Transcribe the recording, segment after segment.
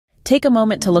Take a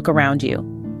moment to look around you.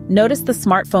 Notice the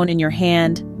smartphone in your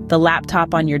hand, the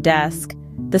laptop on your desk,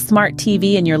 the smart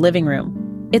TV in your living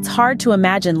room. It's hard to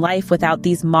imagine life without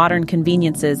these modern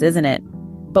conveniences, isn't it?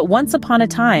 But once upon a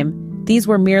time, these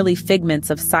were merely figments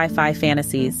of sci-fi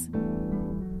fantasies.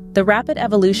 The rapid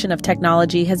evolution of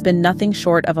technology has been nothing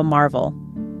short of a marvel.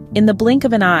 In the blink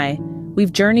of an eye,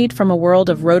 we've journeyed from a world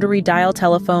of rotary dial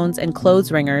telephones and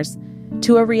clothes ringers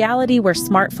to a reality where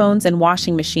smartphones and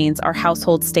washing machines are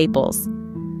household staples.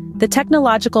 The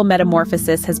technological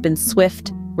metamorphosis has been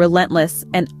swift, relentless,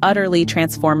 and utterly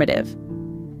transformative.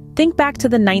 Think back to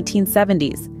the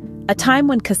 1970s, a time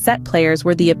when cassette players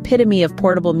were the epitome of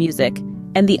portable music,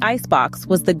 and the icebox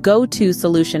was the go-to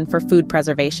solution for food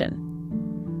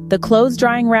preservation. The clothes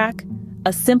drying rack,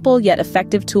 a simple yet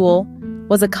effective tool,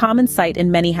 was a common sight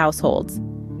in many households.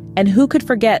 And who could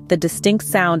forget the distinct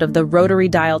sound of the rotary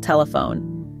dial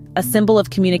telephone, a symbol of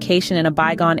communication in a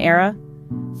bygone era?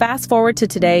 Fast forward to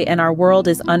today and our world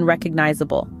is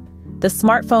unrecognizable. The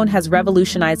smartphone has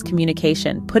revolutionized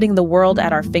communication, putting the world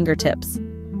at our fingertips.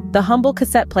 The humble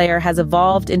cassette player has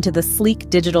evolved into the sleek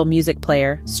digital music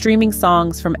player, streaming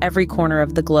songs from every corner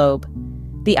of the globe.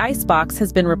 The icebox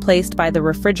has been replaced by the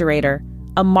refrigerator,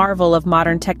 a marvel of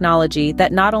modern technology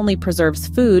that not only preserves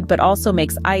food but also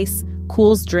makes ice,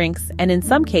 cools drinks, and in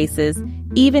some cases,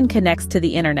 even connects to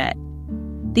the internet.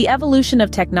 The evolution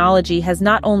of technology has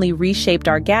not only reshaped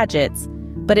our gadgets,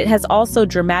 but it has also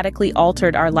dramatically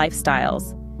altered our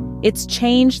lifestyles. It's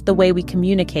changed the way we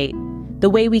communicate, the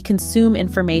way we consume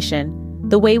information,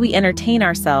 the way we entertain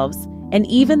ourselves, and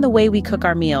even the way we cook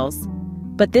our meals.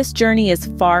 But this journey is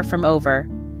far from over.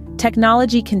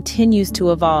 Technology continues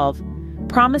to evolve,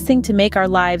 promising to make our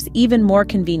lives even more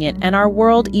convenient and our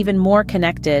world even more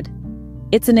connected.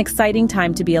 It's an exciting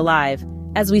time to be alive,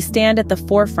 as we stand at the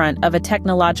forefront of a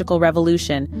technological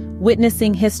revolution,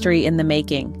 witnessing history in the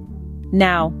making.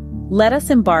 Now, let us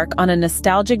embark on a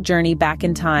nostalgic journey back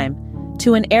in time,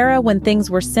 to an era when things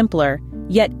were simpler,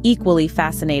 yet equally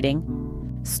fascinating.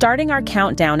 Starting our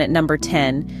countdown at number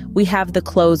 10, we have the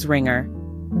clothes wringer.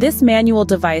 This manual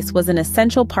device was an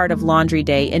essential part of laundry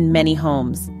day in many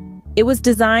homes. It was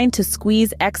designed to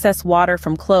squeeze excess water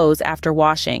from clothes after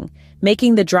washing,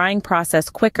 making the drying process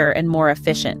quicker and more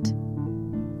efficient.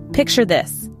 Picture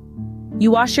this. You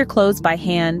wash your clothes by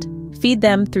hand, feed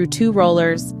them through 2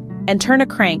 rollers, and turn a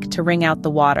crank to wring out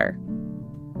the water.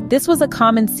 This was a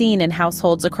common scene in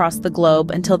households across the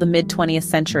globe until the mid-20th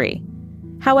century.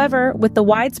 However, with the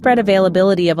widespread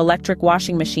availability of electric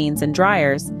washing machines and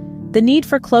dryers, the need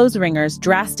for clothes wringers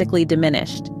drastically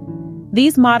diminished.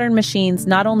 These modern machines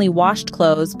not only washed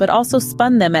clothes but also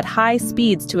spun them at high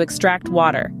speeds to extract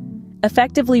water,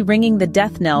 effectively ringing the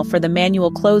death knell for the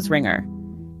manual clothes wringer.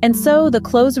 And so the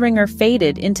clothes wringer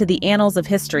faded into the annals of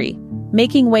history,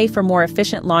 making way for more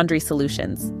efficient laundry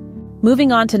solutions.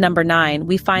 Moving on to number 9,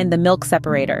 we find the milk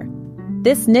separator.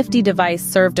 This nifty device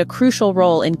served a crucial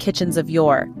role in kitchens of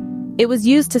yore. It was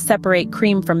used to separate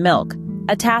cream from milk,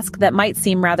 a task that might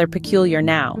seem rather peculiar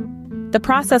now. The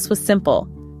process was simple.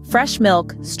 Fresh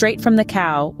milk, straight from the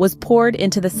cow, was poured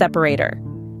into the separator.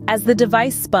 As the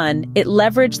device spun, it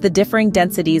leveraged the differing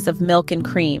densities of milk and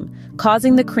cream,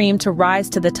 causing the cream to rise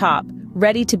to the top,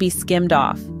 ready to be skimmed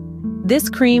off. This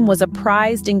cream was a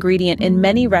prized ingredient in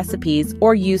many recipes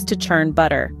or used to churn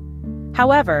butter.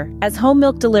 However, as home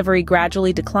milk delivery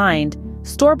gradually declined,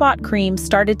 store-bought cream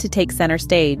started to take center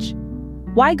stage.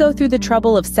 Why go through the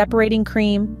trouble of separating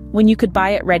cream when you could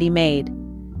buy it ready-made?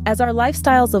 As our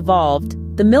lifestyles evolved,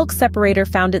 the milk separator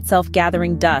found itself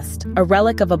gathering dust, a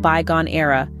relic of a bygone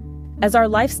era. As our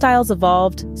lifestyles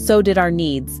evolved, so did our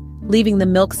needs, leaving the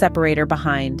milk separator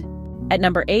behind. At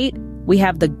number 8, we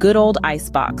have the good old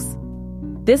icebox.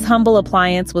 This humble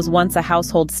appliance was once a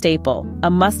household staple, a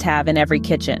must-have in every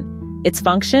kitchen. Its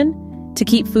function? To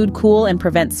keep food cool and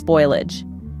prevent spoilage.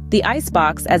 The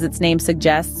icebox, as its name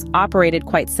suggests, operated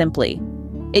quite simply.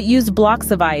 It used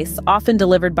blocks of ice, often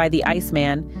delivered by the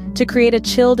Iceman, to create a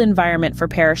chilled environment for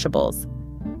perishables.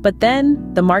 But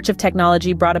then, the march of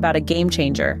technology brought about a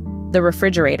game-changer, the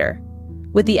refrigerator.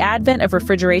 With the advent of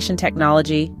refrigeration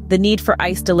technology, the need for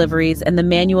ice deliveries and the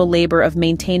manual labor of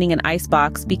maintaining an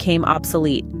icebox became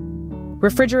obsolete.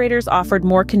 Refrigerators offered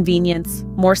more convenience,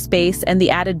 more space, and the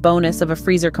added bonus of a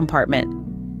freezer compartment.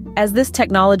 As this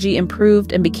technology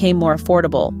improved and became more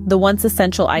affordable, the once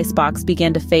essential icebox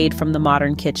began to fade from the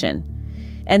modern kitchen.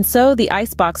 And so the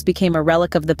icebox became a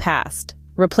relic of the past,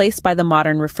 replaced by the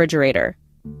modern refrigerator,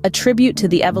 a tribute to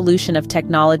the evolution of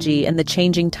technology and the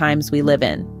changing times we live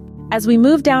in. As we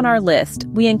move down our list,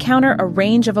 we encounter a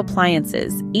range of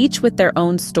appliances, each with their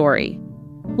own story.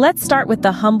 Let's start with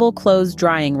the humble clothes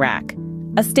drying rack,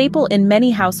 A staple in many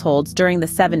households during the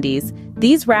 70s,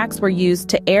 these racks were used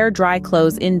to air dry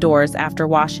clothes indoors after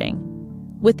washing.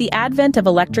 With the advent of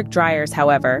electric dryers,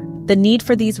 however, the need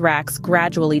for these racks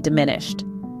gradually diminished.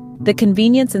 The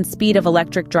convenience and speed of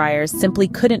electric dryers simply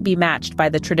couldn't be matched by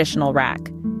the traditional rack.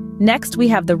 Next, we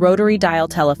have the rotary dial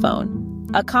telephone.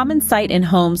 A common sight in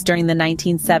homes during the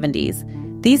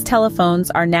 1970s, these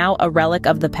telephones are now a relic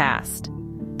of the past.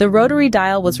 The rotary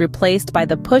dial was replaced by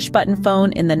the push-button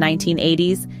phone in the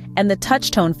 1980s and the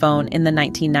touch-tone phone in the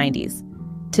 1990s.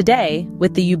 Today,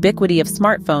 with the ubiquity of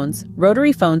smartphones,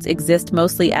 rotary phones exist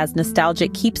mostly as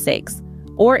nostalgic keepsakes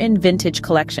or in vintage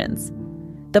collections.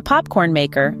 The popcorn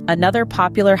maker, another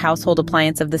popular household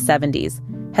appliance of the 70s,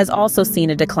 has also seen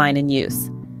a decline in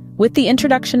use. With the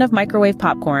introduction of microwave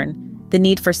popcorn, the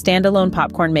need for standalone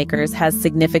popcorn makers has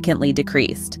significantly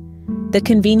decreased. The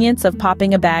convenience of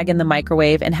popping a bag in the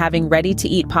microwave and having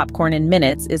ready-to-eat popcorn in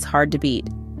minutes is hard to beat.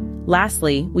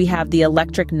 Lastly, we have the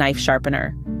electric knife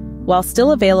sharpener. While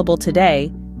still available today,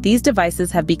 these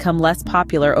devices have become less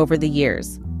popular over the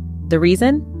years. The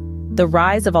reason? The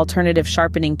rise of alternative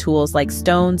sharpening tools like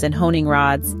stones and honing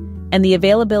rods, and the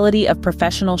availability of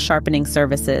professional sharpening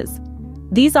services.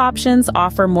 These options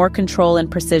offer more control and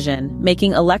precision,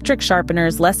 making electric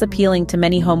sharpeners less appealing to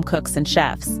many home cooks and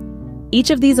chefs. Each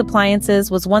of these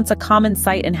appliances was once a common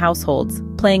sight in households,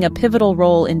 playing a pivotal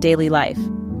role in daily life.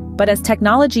 But as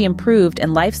technology improved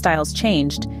and lifestyles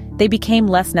changed, they became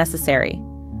less necessary.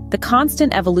 The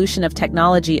constant evolution of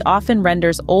technology often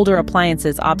renders older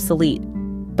appliances obsolete,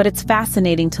 but it's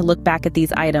fascinating to look back at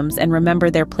these items and remember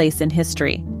their place in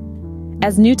history.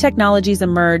 As new technologies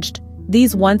emerged,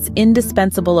 these once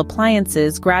indispensable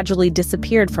appliances gradually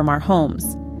disappeared from our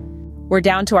homes. We're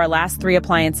down to our last 3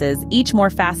 appliances, each more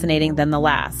fascinating than the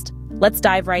last. Let's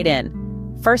dive right in.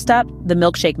 First up, the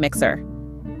milkshake mixer.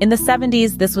 In the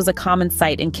 70s, this was a common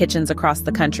sight in kitchens across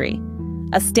the country.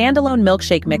 A standalone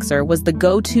milkshake mixer was the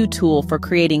go-to tool for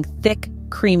creating thick,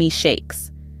 creamy shakes.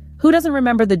 Who doesn't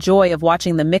remember the joy of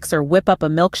watching the mixer whip up a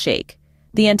milkshake,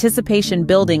 the anticipation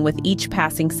building with each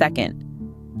passing second?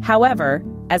 However,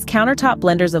 as countertop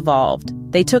blenders evolved,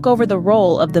 they took over the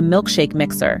role of the milkshake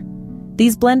mixer.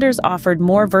 These blenders offered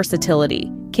more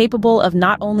versatility, capable of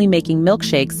not only making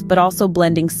milkshakes but also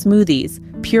blending smoothies,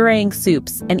 pureeing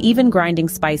soups, and even grinding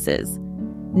spices.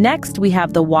 Next, we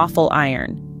have the waffle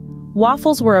iron.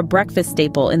 Waffles were a breakfast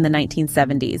staple in the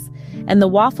 1970s, and the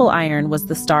waffle iron was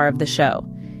the star of the show.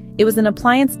 It was an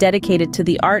appliance dedicated to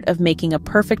the art of making a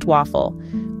perfect waffle,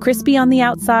 crispy on the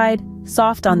outside,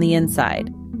 soft on the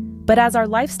inside. But as our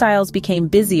lifestyles became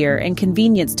busier and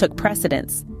convenience took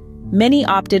precedence, many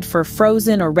opted for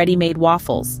frozen or ready-made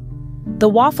waffles. The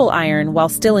waffle iron, while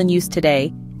still in use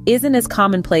today, isn't as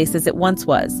commonplace as it once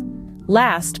was.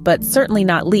 Last, but certainly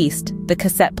not least, the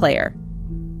cassette player.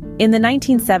 In the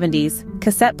 1970s,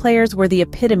 cassette players were the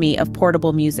epitome of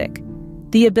portable music.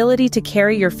 The ability to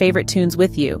carry your favorite tunes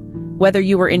with you, whether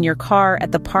you were in your car,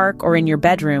 at the park, or in your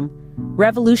bedroom,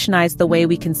 revolutionized the way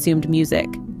we consumed music.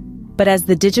 But as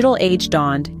the digital age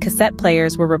dawned, cassette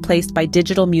players were replaced by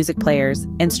digital music players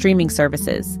and streaming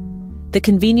services. The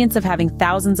convenience of having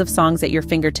thousands of songs at your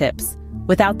fingertips,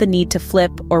 without the need to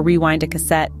flip or rewind a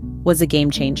cassette, was a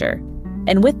game changer.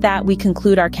 And with that, we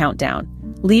conclude our countdown,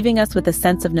 leaving us with a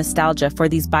sense of nostalgia for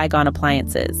these bygone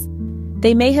appliances.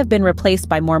 They may have been replaced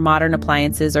by more modern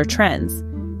appliances or trends,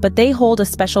 but they hold a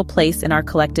special place in our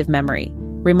collective memory,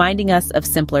 reminding us of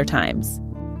simpler times.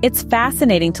 It's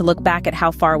fascinating to look back at how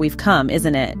far we've come,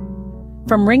 isn't it?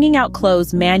 From wringing out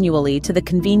clothes manually to the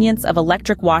convenience of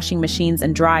electric washing machines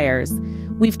and dryers,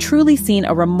 we've truly seen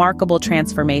a remarkable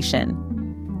transformation.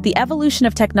 The evolution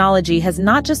of technology has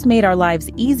not just made our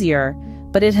lives easier,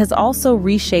 but it has also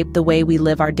reshaped the way we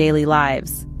live our daily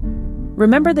lives.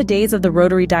 Remember the days of the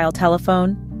rotary dial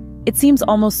telephone? It seems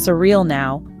almost surreal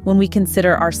now when we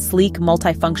consider our sleek,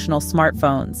 multifunctional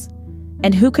smartphones.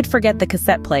 And who could forget the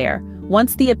cassette player,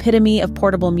 once the epitome of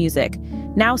portable music,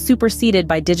 now superseded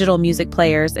by digital music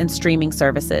players and streaming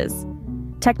services.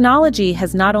 Technology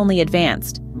has not only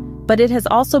advanced, but it has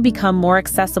also become more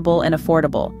accessible and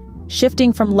affordable,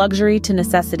 shifting from luxury to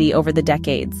necessity over the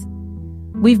decades.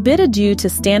 We've bid adieu to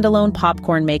standalone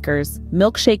popcorn makers,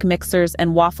 milkshake mixers,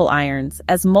 and waffle irons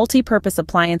as multi-purpose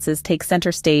appliances take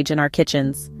center stage in our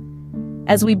kitchens.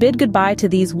 As we bid goodbye to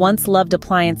these once-loved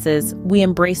appliances, we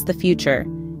embrace the future,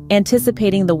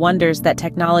 anticipating the wonders that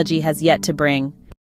technology has yet to bring.